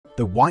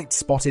The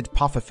white-spotted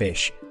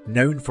pufferfish,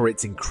 known for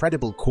its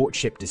incredible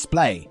courtship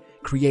display,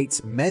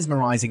 creates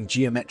mesmerizing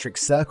geometric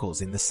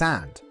circles in the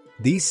sand.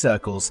 These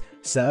circles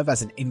serve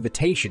as an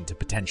invitation to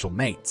potential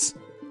mates.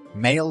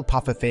 Male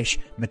pufferfish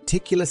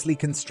meticulously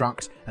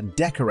construct and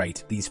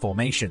decorate these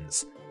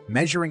formations,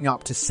 measuring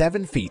up to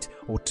 7 feet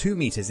or 2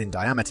 meters in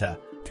diameter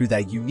through their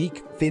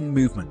unique fin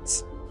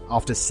movements.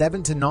 After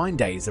 7 to 9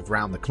 days of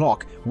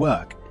round-the-clock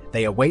work,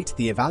 they await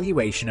the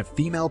evaluation of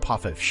female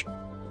pufferfish.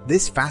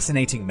 This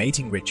fascinating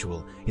mating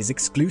ritual is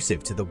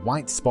exclusive to the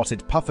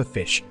white-spotted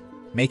pufferfish,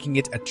 making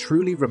it a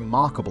truly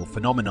remarkable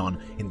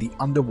phenomenon in the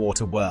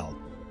underwater world.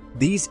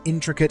 These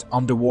intricate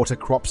underwater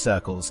crop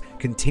circles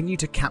continue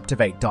to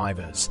captivate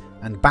divers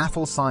and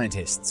baffle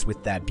scientists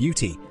with their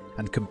beauty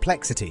and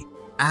complexity,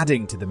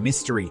 adding to the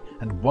mystery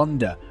and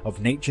wonder of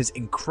nature's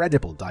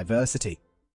incredible diversity.